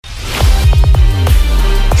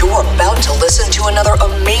to another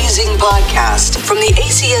amazing podcast from the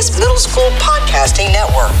ACS Middle School Podcasting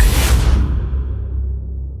Network.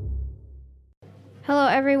 Hello,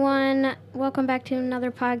 everyone. Welcome back to another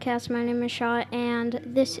podcast. My name is Shaw, and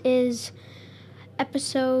this is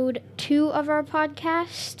episode 2 of our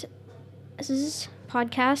podcast. This is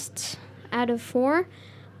podcasts out of 4.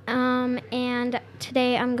 And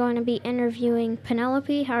today I'm going to be interviewing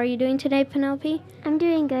Penelope. How are you doing today, Penelope? I'm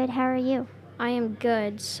doing good. How are you? I am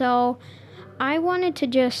good. So I wanted to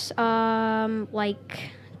just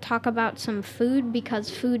talk about some food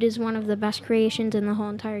because food is one of the best creations in the whole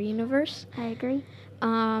entire universe. I agree.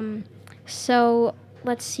 So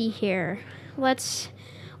let's see here. Let's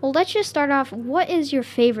just start off. What is your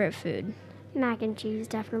favorite food? Mac and cheese,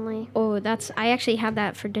 definitely. Oh, I actually had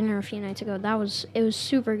that for dinner a few nights ago. It was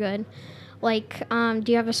super good. Do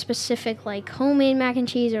you have a specific homemade mac and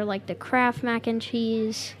cheese or the Kraft mac and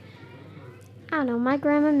cheese? I don't know. My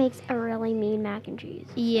grandma makes a really mean mac and cheese.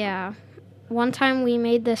 Yeah. One time we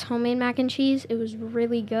made this homemade mac and cheese. It was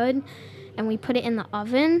really good. And we put it in the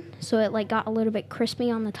oven, so it got a little bit crispy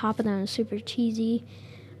on the top, and then it was super cheesy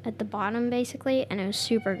at the bottom, basically, and it was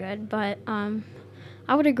super good. But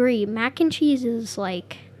I would agree, mac and cheese is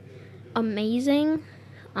amazing.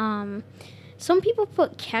 Some people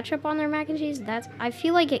put ketchup on their mac and cheese. I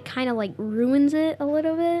feel like it kind of ruins it a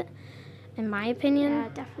little bit, in my opinion. Yeah,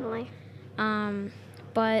 definitely.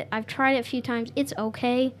 But I've tried it a few times. It's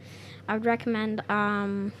okay. I would recommend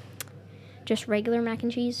just regular mac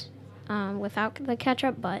and cheese. Without the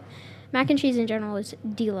ketchup, but mac and cheese in general is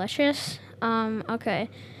delicious. Okay.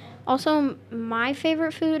 Also, my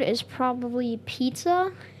favorite food is probably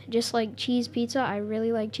pizza, just cheese pizza. I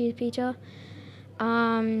really like cheese pizza.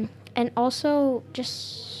 And also,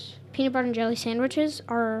 just peanut butter and jelly sandwiches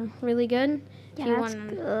are really good. Yeah, that's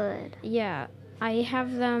good. Yeah, I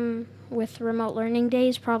have them with remote learning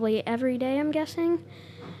days probably every day, I'm guessing,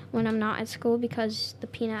 when I'm not at school because the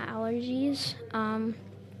peanut allergies.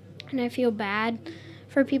 And I feel bad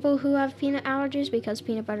for people who have peanut allergies because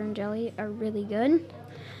peanut butter and jelly are really good.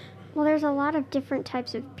 Well, there's a lot of different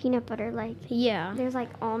types of peanut butter. Yeah. There's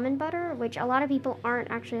almond butter, which a lot of people aren't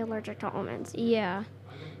actually allergic to almonds. Yeah.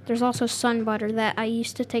 There's also sun butter that I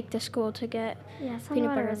used to take to school to get. Yeah, sun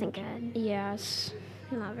peanut butter butter isn't good. Yeah, it's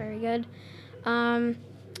not very good.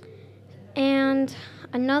 And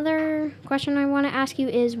another question I want to ask you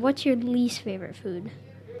is, what's your least favorite food?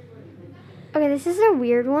 Okay, this is a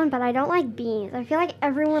weird one, but I don't like beans. I feel like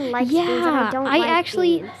everyone likes beans, and I don't like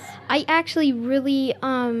beans. I actually really,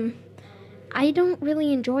 I don't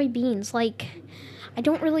really enjoy beans. I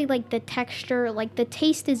don't really like the texture. The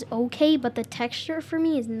taste is okay, but the texture for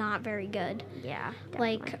me is not very good. Yeah,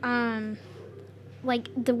 definitely.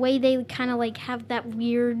 The way they kind of have that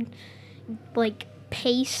weird,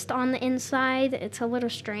 paste on the inside. It's a little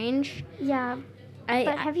strange. Yeah.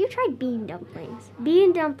 But have you tried bean dumplings?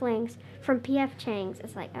 Bean dumplings from P.F. Chang's.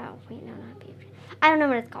 It's I don't know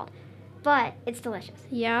what it's called, but it's delicious.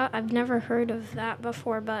 Yeah, I've never heard of that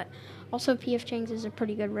before, but also P.F. Chang's is a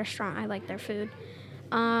pretty good restaurant. I like their food.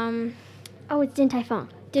 It's Din Tai Fung.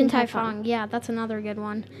 Din Tai Fung, yeah, that's another good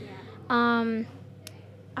one. Yeah.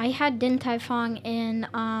 I had Din Tai Fung in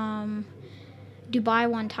Dubai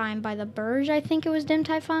one time by the Burj, I think it was Din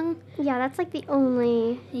Tai Fung. Yeah, that's the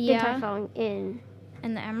only Din Tai Fung in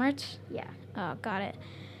the Emirates? Yeah. Oh, got it.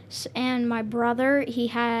 And my brother, he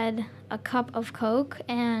had a cup of Coke,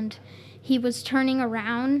 and he was turning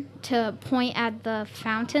around to point at the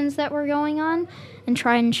fountains that were going on and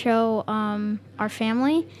try and show our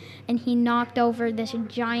family, and he knocked over this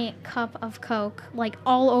giant cup of Coke,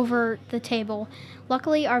 all over the table.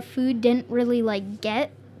 Luckily, our food didn't really,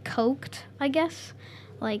 get coked, I guess.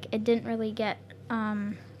 It didn't really get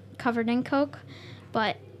covered in Coke,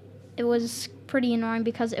 but it was pretty annoying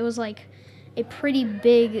because it was a pretty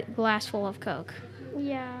big glass full of Coke.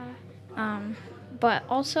 Yeah. But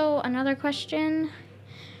also another question,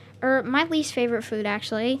 or my least favorite food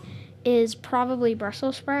actually, is probably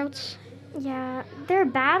Brussels sprouts. Yeah, they're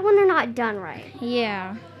bad when they're not done right.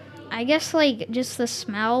 Yeah. I guess just the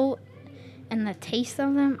smell and the taste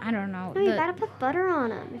of them, I don't know. No, you gotta put butter on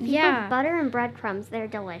them. If you put butter and breadcrumbs, they're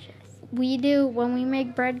delicious. We do, when we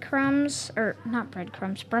make Brussels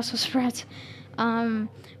sprouts,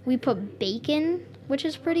 we put bacon, which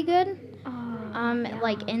is pretty good.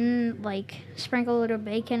 Sprinkle a little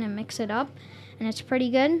bacon and mix it up, and it's pretty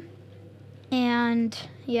good. And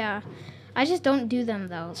yeah, I just don't do them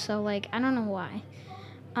though, so I don't know why.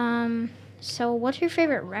 So what's your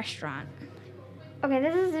favorite restaurant? Okay,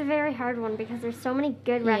 this is a very hard one because there's so many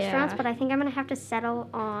good restaurants, but I think I'm gonna have to settle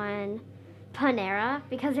on Panera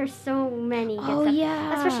because there's so many good stuff.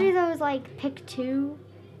 Yeah. Especially those pick two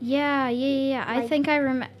Yeah. I Like, think I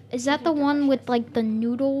remember. Is that the they're one with delicious. like the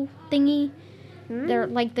noodle thingy? They're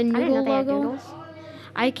like the I didn't know noodle they had logo. noodles.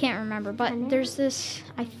 I can't remember, but Penne? there's this.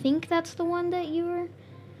 I think that's the one that you're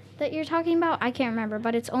talking about. I can't remember,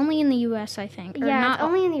 but it's only in the U.S. I think. Or Yeah, not, it's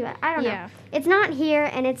only in the U.S. I don't Yeah. know. It's not here,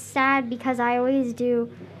 and it's sad because I always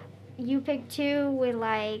do. You pick 2 with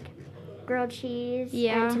like grilled cheese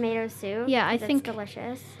Yeah. and tomato soup. Yeah, I 'cause think- it's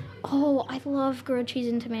delicious. Oh, I love grilled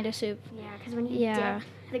cheese and tomato soup. Yeah, because when you Yeah. dip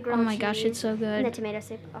the grilled Oh cheese my gosh, it's so and the good. tomato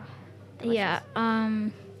soup, oh, delicious. Yeah.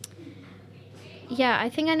 Yeah, I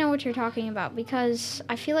think I know what you're talking about because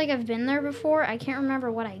I feel like I've been there before. I can't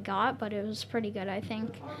remember what I got, but it was pretty good, I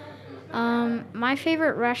think. My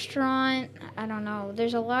favorite restaurant, I don't know.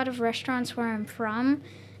 There's a lot of restaurants where I'm from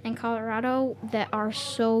in Colorado that are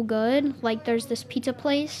so good. Like there's this pizza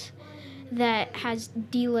place that has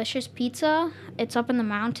delicious pizza. It's up in the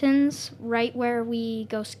mountains right where we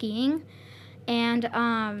go skiing. And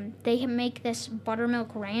they make this buttermilk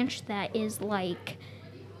ranch that is like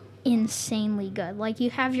insanely good. Like you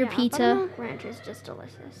have your pizza. Buttermilk ranch is just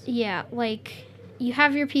delicious. Yeah, like you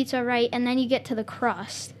have your pizza, right? And then you get to the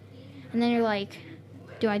crust. And then you're like,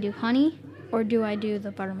 do I do honey or do I do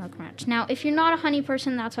the buttermilk ranch? Now, if you're not a honey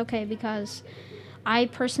person, that's okay because I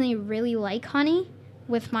personally really like honey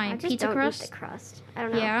with my I just pizza don't crust. eat the crust. I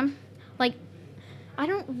don't know. Yeah. Like I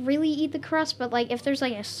don't really eat the crust, but like if there's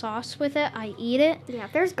like a sauce with it, I eat it. Yeah,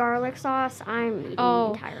 if there's garlic sauce, I'm eating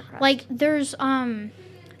the entire crust. Like there's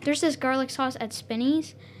this garlic sauce at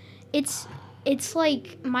Spinny's. It's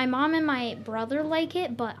like my mom and my brother like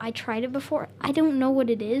it, but I tried it before. I don't know what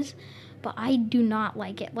it is, but I do not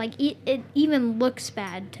like it. Like it even looks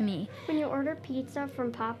bad to me. when you order pizza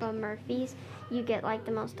from Papa Murphy's, you get like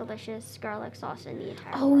the most delicious garlic sauce in the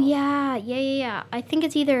entire Oh world. yeah. I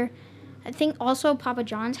think also Papa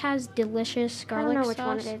John's has delicious I garlic don't know which sauce.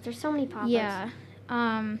 one it is. There's so many Papas. Yeah.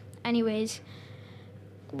 Anyways,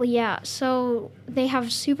 well, yeah. So they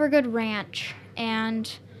have super good ranch, and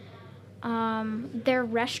their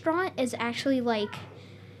restaurant is actually like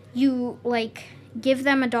you like give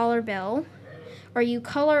them $1 bill, or you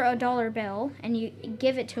color a $1 bill and you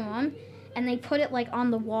give it to them, and they put it like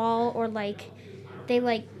on the wall or like they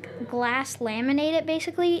like glass laminate it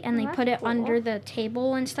basically, and they That's put it cool. under the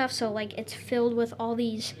table and stuff. So like it's filled with all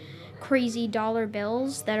these crazy dollar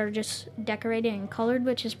bills that are just decorated and colored,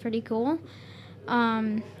 which is pretty cool.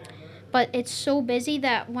 But it's so busy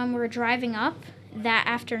that when we're driving up that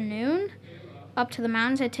afternoon up to the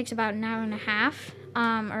mountains, it takes about an hour and a half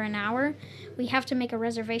or an hour. We have to make a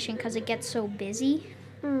reservation because it gets so busy,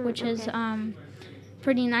 which is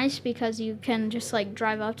pretty nice because you can just like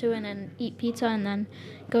drive up to it and eat pizza and then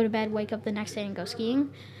go to bed, wake up the next day and go skiing.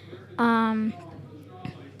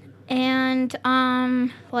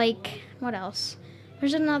 Like what else?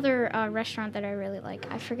 There's another restaurant that I really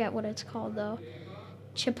like. I forget what it's called though.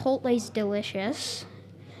 Chipotle's delicious.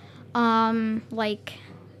 Like,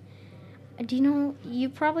 do you know? You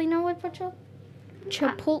probably know what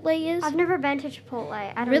Chipotle is. I've never been to Chipotle.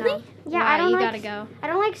 I don't Really? know. Yeah, Wow, I don't you like. gotta go. I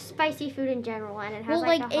don't like spicy food in general, and it has Well,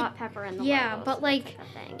 like like, a hot pepper in the yeah, logo, but so like that's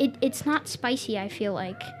the thing. it's not spicy. I feel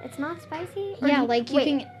like. It's not spicy. Or Yeah, do you- like you wait,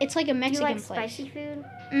 can. It's like a Do you Mexican like place. spicy food?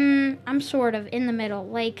 I'm sort of in the middle.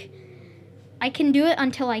 Like, I can do it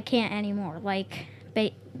until I can't anymore. Like,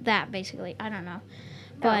 that basically. I don't know.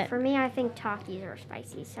 But For me, I think Takis are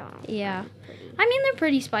spicy, so yeah. pretty. I mean, they're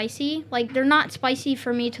pretty spicy. Like, they're not spicy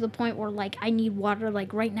for me to the point where, like, I need water,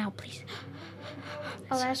 like, right now, please.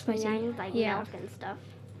 Oh, So that's spicy. I need like Yeah. milk and stuff.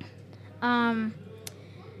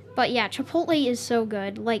 But yeah, Chipotle is so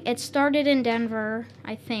good. Like, it started in Denver,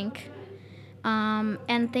 I think.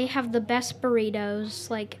 And they have the best burritos.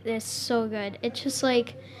 Like, it's so good. It's just,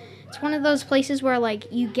 like, it's one of those places where,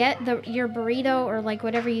 like, you get your burrito or, like,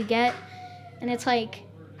 whatever you get, and it's, like,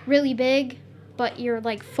 really big, but you're,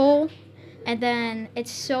 like, full. And then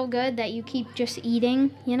it's so good that you keep just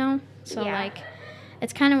eating, you know? So, Yeah. like,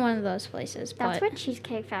 it's kind of one of those places. That's but what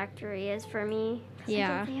Cheesecake Factory is for me. 'Cause I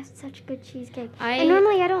Yeah. think they have such good cheesecake. I- And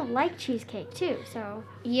normally I don't like cheesecake too, so.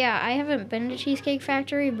 Yeah, I haven't been to Cheesecake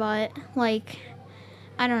Factory, but, like,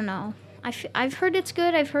 I don't know. I've heard it's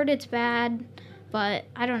good, I've heard it's bad, but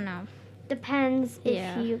I don't know. Depends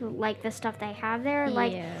Yeah. if you like the stuff they have there.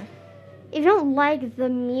 Like, yeah. if you don't like the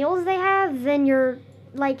meals they have, then you're,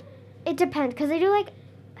 like, it depends. Because they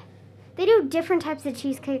do different types of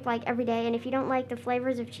cheesecake, like, every day. And if you don't like the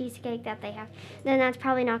flavors of cheesecake that they have, then that's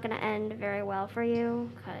probably not going to end very well for you.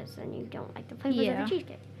 Because then you don't like the flavors Yeah. of the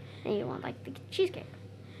cheesecake. And you won't like the cheesecake.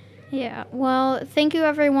 Yeah, well, thank you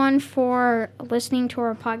everyone for listening to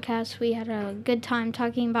our podcast. We had a good time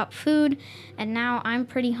talking about food, and now I'm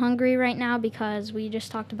pretty hungry right now because we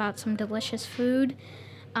just talked about some delicious food.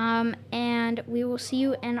 And we will see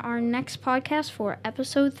you in our next podcast for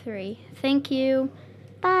episode 3. Thank you.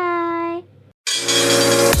 Bye.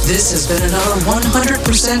 This has been another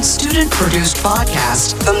 100% student-produced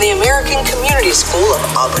podcast from the American Community School of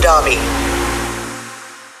Abu Dhabi.